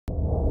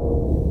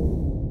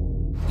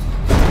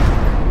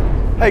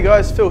Hey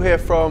guys, Phil here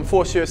from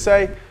Force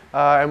USA,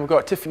 and we've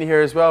got Tiffany here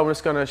as well. We're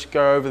just going to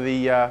go over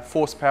the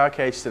Force Power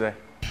Cage today.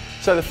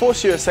 So the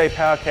Force USA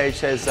Power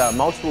Cage has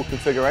multiple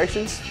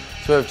configurations.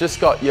 So we've just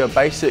got your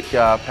basic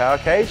power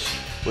cage,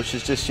 which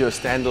is just your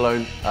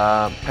standalone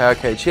power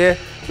cage here.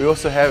 We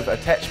also have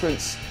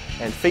attachments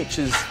and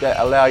features that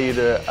allow you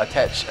to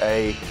attach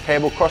a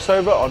cable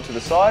crossover onto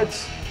the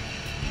sides.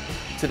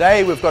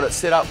 Today we've got it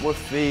set up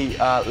with the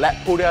lat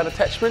pull down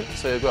attachment.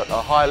 So you've got a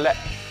high lat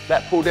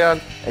pull down,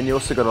 and you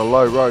also got a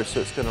low row, so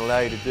it's going to allow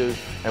you to do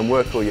and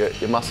work all your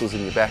muscles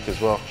in your back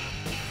as well.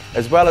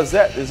 As well as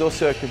that, there's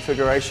also a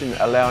configuration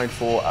allowing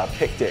for a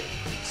pec deck.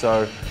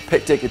 So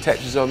pec deck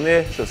attaches on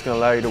there, so it's going to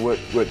allow you to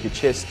work your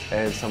chest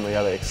and some of the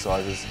other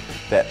exercises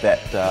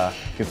that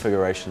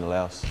configuration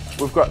allows.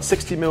 We've got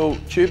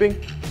 60mm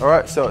tubing,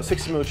 alright, so it's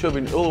 60mm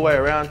tubing all the way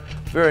around,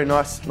 very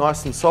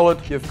nice and solid.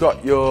 You've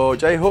got your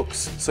J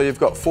hooks, so you've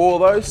got 4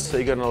 of those, so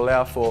you're going to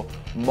allow for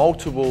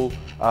multiple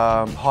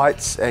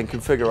heights and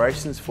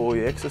configurations for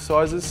your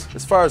exercises.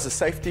 As far as the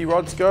safety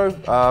rods go,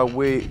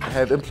 we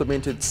have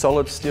implemented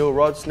solid steel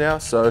rods now,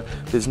 so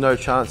there's no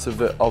chance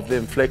of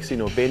them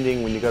flexing or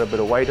bending when you've got a bit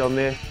of weight on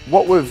there.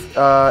 What we've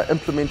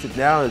implemented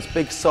now is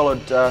big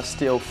solid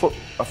steel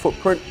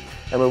footprint,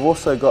 and we've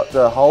also got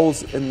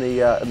holes in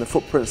the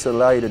footprints that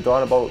allow you to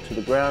dynabolt it to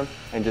the ground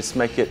and just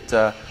make it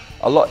a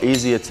lot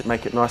easier to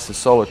make it nice and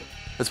solid.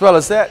 As well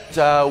as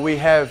that, we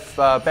have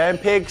band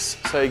pegs.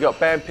 So you've got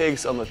band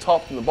pegs on the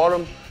top and the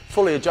bottom,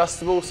 fully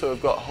adjustable. So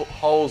we've got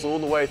holes all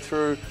the way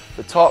through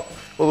the top,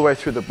 all the way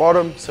through the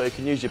bottom. So you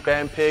can use your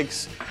band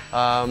pegs.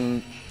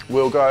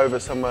 We'll go over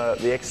some of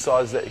the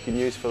exercises that you can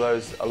use for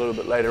those a little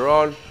bit later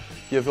on.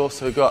 You've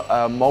also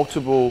got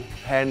multiple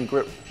hand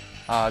grip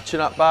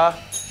chin-up bar.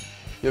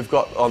 You've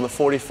got on the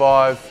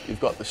 45, you've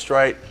got the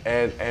straight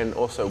and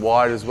also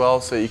wide as well.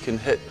 So you can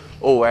hit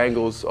all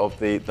angles of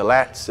the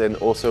lats and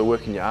also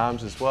working your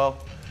arms as well.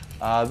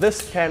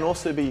 This can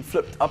also be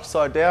flipped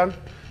upside down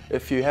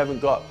if you haven't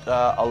got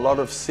a lot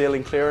of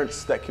ceiling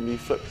clearance. That can be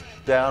flipped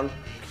down.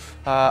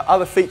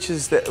 Other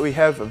features that we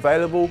have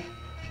available,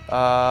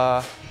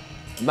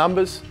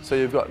 numbers. So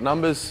you've got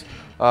numbers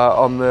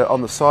on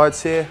the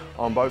sides here,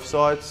 on both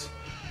sides,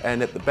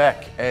 and at the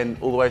back, and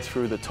all the way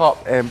through the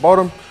top and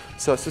bottom.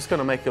 So it's just going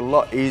to make it a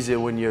lot easier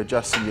when you're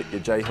adjusting your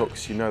J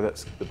hooks. You know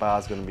that the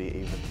bar's going to be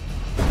even.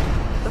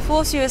 The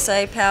Force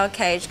USA Power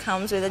Cage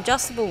comes with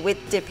adjustable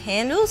width dip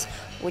handles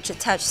which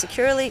attach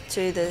securely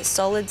to the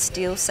solid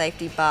steel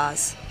safety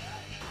bars.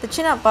 The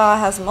chin-up bar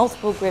has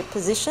multiple grip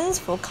positions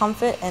for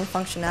comfort and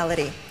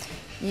functionality.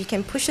 You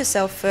can push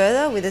yourself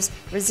further with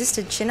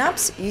resisted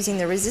chin-ups using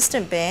the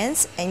resistant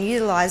bands and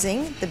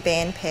utilising the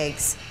band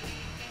pegs.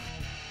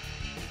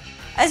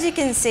 As you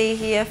can see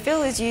here,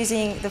 Phil is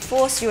using the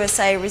Force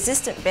USA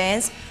resistant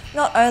bands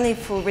not only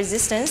for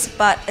resistance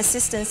but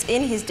assistance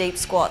in his deep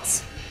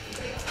squats.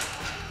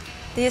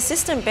 The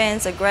assistant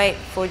bands are great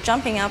for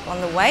jumping up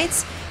on the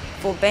weights,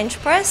 for bench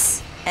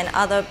press and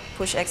other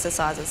push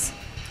exercises.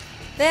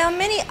 There are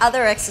many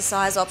other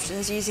exercise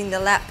options using the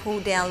lat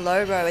pull down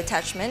low row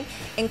attachment,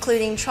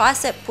 including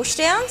tricep push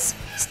downs,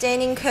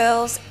 standing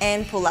curls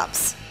and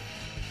pull-ups.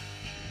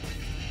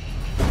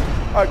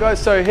 Alright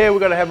guys, so here we're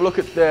going to have a look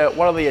at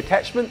one of the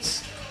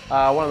attachments.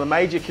 One of the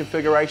major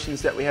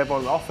configurations that we have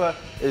on offer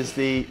is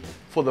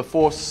for the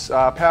Force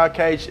Power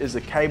Cage is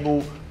a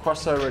cable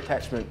crossover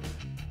attachment.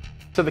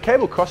 So the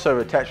cable crossover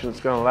attachment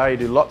is going to allow you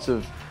to do lots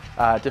of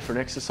different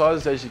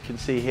exercises. As you can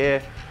see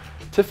here,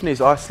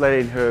 Tiffany's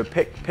isolating her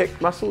pec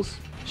muscles.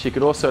 She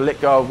could also let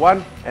go of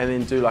one and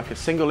then do like a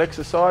single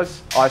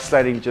exercise,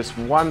 isolating just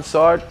one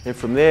side. And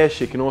from there,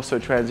 she can also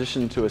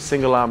transition to a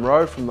single arm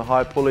row from the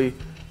high pulley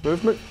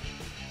movement.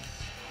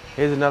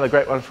 Here's another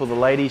great one for the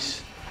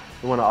ladies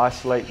who want to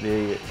isolate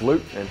the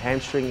glute and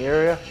hamstring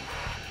area.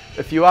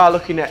 If you are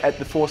looking at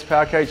the Force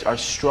Power Cage, I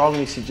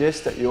strongly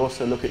suggest that you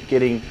also look at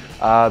getting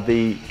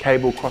the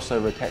cable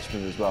crossover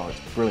attachment as well. It's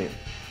brilliant.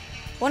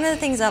 One of the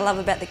things I love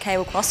about the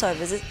cable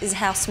crossovers is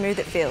how smooth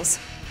it feels.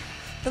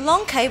 The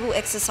long cable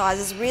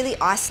exercises really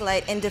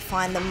isolate and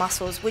define the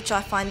muscles, which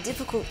I find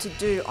difficult to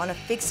do on a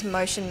fixed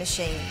motion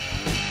machine.